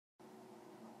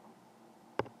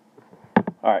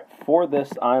Alright, for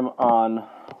this I'm on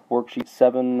worksheet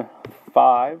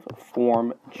 7.5,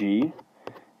 Form G,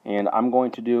 and I'm going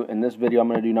to do, in this video, I'm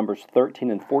going to do numbers 13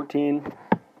 and 14.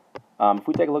 If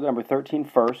we take a look at number 13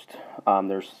 first,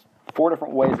 there's 4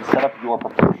 different ways to set up your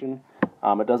proportion.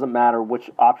 It doesn't matter which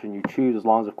option you choose as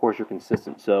long as, of course, you're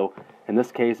consistent. So, in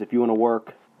this case, if you want to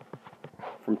work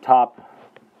from top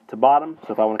to bottom,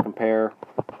 so if I want to compare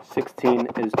 16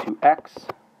 is to x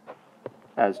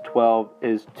as 12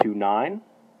 is to 9,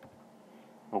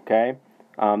 okay,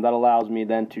 that allows me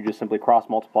then to just simply cross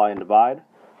multiply and divide.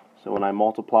 So when I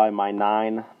multiply my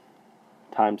 9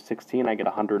 times 16, I get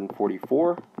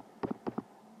 144,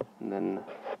 and then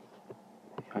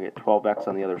I get 12x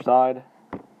on the other side,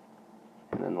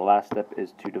 and then the last step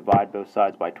is to divide both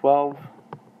sides by 12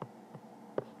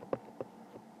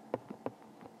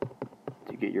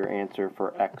 to get your answer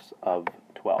for x of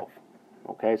 12.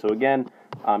 Okay, so again,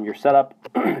 your setup,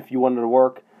 if you wanted to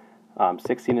work,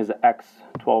 16 is to x,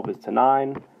 12 is to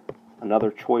 9.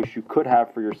 Another choice you could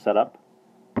have for your setup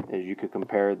is you could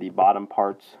compare the bottom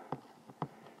parts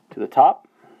to the top,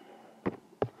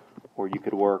 or you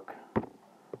could work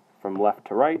from left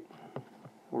to right,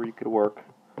 or you could work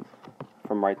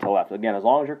from right to left. Again, as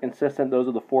long as you're consistent, those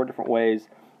are the 4 different ways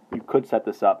you could set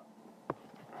this up.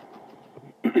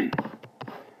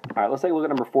 Alright, let's take a look at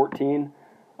number 14.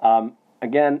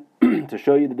 Again, to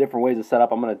show you the different ways to set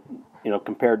up, I'm going to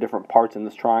compare different parts in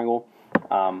this triangle.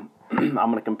 I'm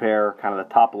going to compare kind of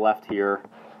the top left here,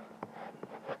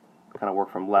 kind of work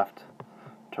from left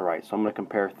to right. So I'm going to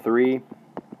compare 3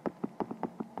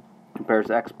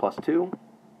 compares x plus 2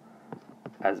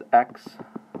 as x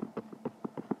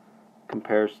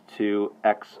compares to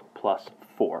x plus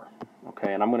 4.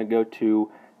 Okay, and I'm going to go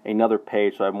to another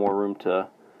page so I have more room to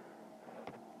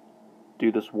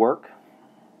do this work.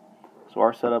 So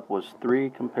our setup was 3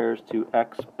 compares to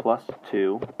x plus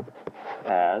 2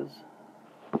 as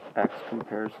x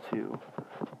compares to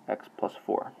x plus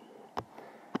 4.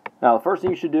 Now the first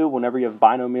thing you should do whenever you have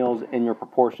binomials in your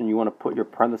proportion, you want to put your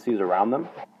parentheses around them.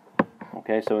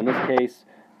 Okay, so in this case,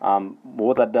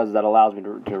 what that does is that allows me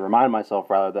to remind myself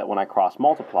rather that when I cross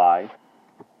multiply,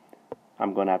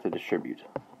 I'm going to have to distribute.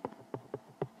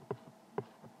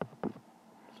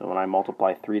 So when I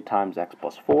multiply 3 times x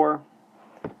plus 4,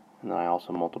 and then I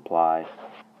also multiply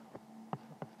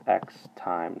x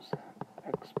times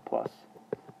x plus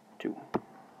 2.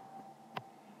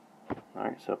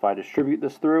 Alright, so if I distribute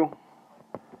this through,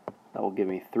 that will give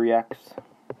me 3x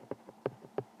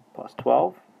plus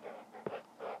 12.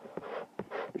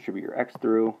 Distribute your x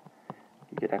through,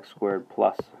 you get x squared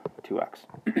plus 2x.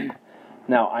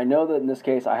 Now, I know that in this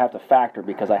case I have to factor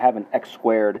because I have an x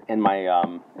squared in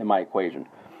my equation.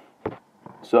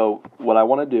 So what I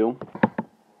want to do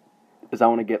is I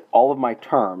want to get all of my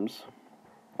terms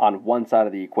on one side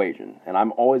of the equation. And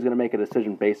I'm always going to make a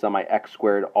decision based on my x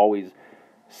squared always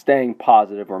staying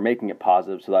positive or making it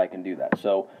positive so that I can do that.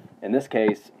 So in this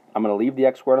case, I'm going to leave the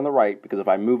x squared on the right because if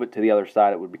I move it to the other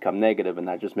side, it would become negative, and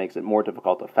that just makes it more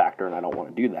difficult to factor, and I don't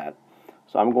want to do that.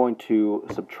 So I'm going to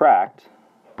subtract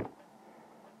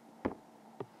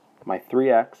my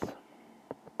 3x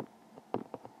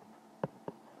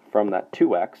from that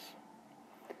 2x,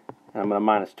 and I'm going to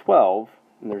minus 12,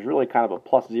 and there's really kind of a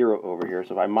plus 0 over here,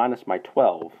 so if I minus my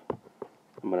 12,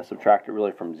 I'm going to subtract it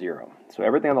really from 0. So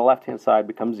everything on the left-hand side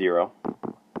becomes 0.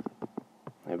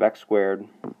 I have x squared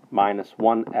minus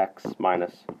 1x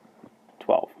minus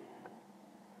 12.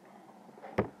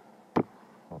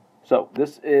 So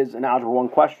this is an Algebra 1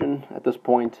 question. At this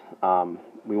point,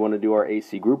 we want to do our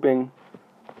AC grouping.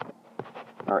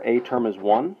 Our A term is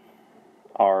 1.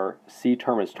 Our C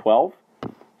term is 12.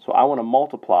 So I want to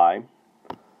multiply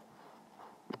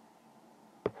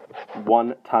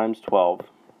 1 times 12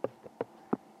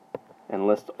 and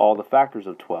list all the factors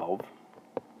of 12.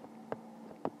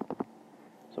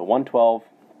 So 1, 12,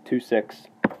 2, 6,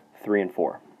 3, and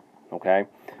 4. Okay?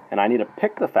 And I need to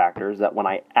pick the factors that when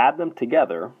I add them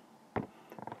together,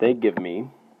 they give me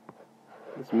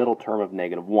this middle term of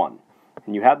negative 1.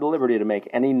 And you have the liberty to make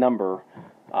any number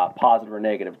positive or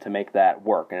negative to make that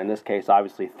work. And in this case,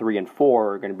 obviously 3 and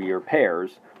 4 are going to be your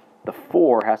pairs. The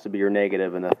 4 has to be your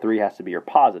negative, and the 3 has to be your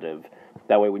positive.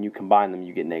 That way, when you combine them,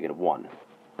 you get negative 1.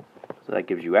 So that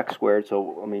gives you x squared.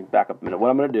 So let me back up a minute. What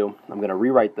I'm going to do, I'm going to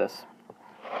rewrite this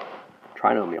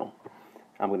trinomial.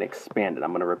 I'm going to expand it. I'm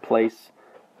going to replace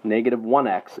negative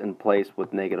 1x in place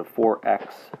with negative 4x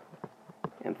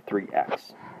and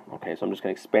 3x. Okay, so I'm just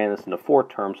going to expand this into 4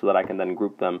 terms so that I can then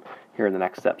group them here in the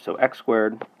next step. So x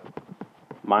squared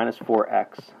minus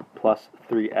 4x plus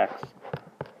 3x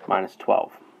minus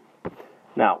 12.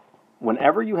 Now,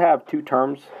 whenever you have 2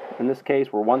 terms, in this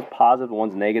case, where one's positive and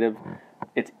one's negative,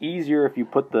 It's easier if you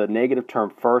put the negative term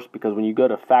first, because when you go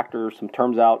to factor some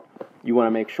terms out, you want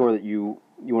to make sure that you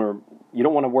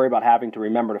don't want to worry about having to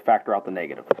remember to factor out the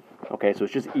negative. Okay, so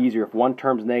it's just easier if one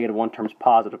term's negative, one term's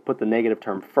positive, put the negative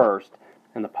term first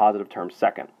and the positive term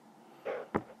second.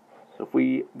 So if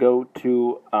we go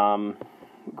to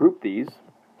group these,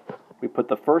 we put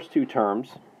the first two terms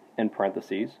in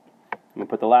parentheses, and we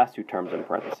put the last two terms in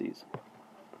parentheses.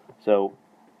 So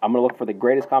I'm going to look for the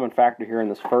greatest common factor here in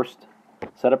this first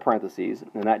set of parentheses,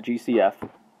 and that GCF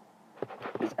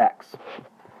is x.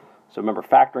 So remember,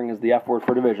 factoring is the F word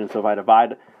for division, so if I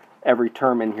divide every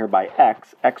term in here by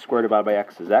x, x squared divided by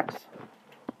x is x.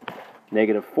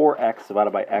 Negative 4x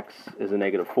divided by x is a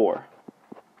negative 4.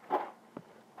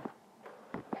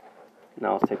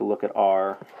 Now let's take a look at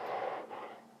our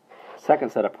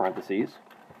second set of parentheses.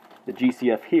 The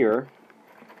GCF here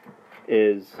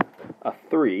is a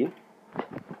 3.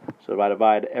 So if I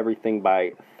divide everything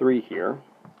by 3 here,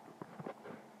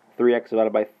 3x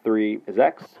divided by 3 is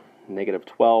x. Negative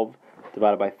 12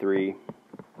 divided by 3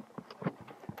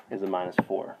 is a minus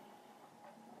 4.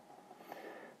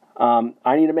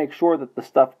 I need to make sure that the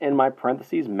stuff in my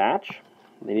parentheses match.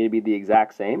 They need to be the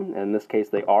exact same, and in this case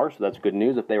they are, so that's good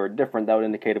news. If they were different, that would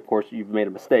indicate, of course, you've made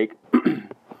a mistake.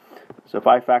 So if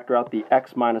I factor out the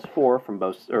x minus 4 from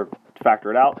both, or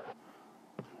factor it out,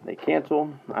 they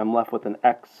cancel. I'm left with an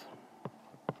x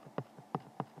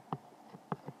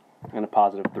and a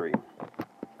positive 3.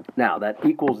 Now, that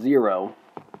equals 0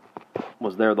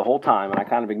 was there the whole time, and I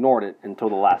kind of ignored it until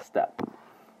the last step.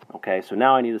 Okay, so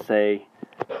now I need to say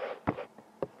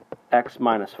x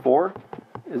minus 4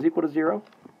 is equal to 0,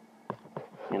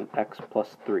 and x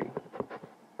plus 3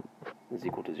 is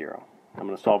equal to 0. I'm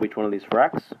going to solve each one of these for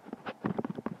x.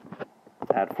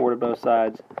 Add 4 to both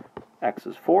sides. X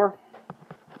is 4.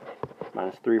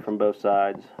 Minus 3 from both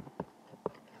sides.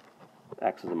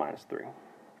 X is a minus 3.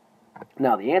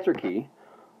 Now, the answer key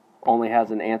only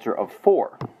has an answer of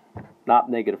 4, not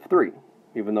negative 3,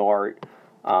 even though our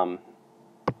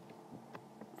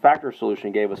factor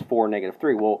solution gave us 4, negative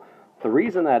 3. Well, the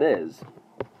reason that is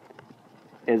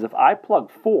if I plug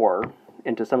 4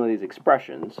 into some of these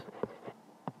expressions,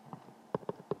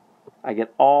 I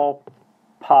get all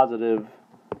positive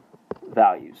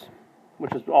values,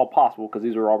 which is all possible because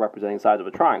these are all representing sides of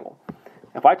a triangle.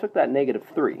 If I took that negative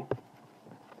 3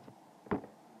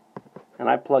 and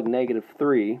I plug negative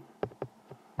 3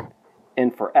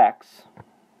 in for x,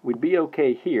 we'd be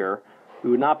okay here. We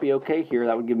would not be okay here.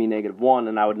 That would give me negative 1,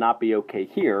 and I would not be okay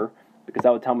here because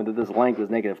that would tell me that this length is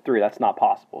negative 3. That's not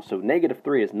possible. So negative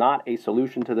 3 is not a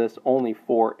solution to this. Only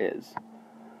 4 is.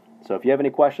 So if you have any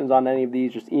questions on any of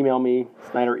these, just email me,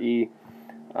 SnyderE,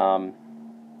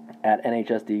 at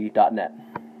nhsd.net.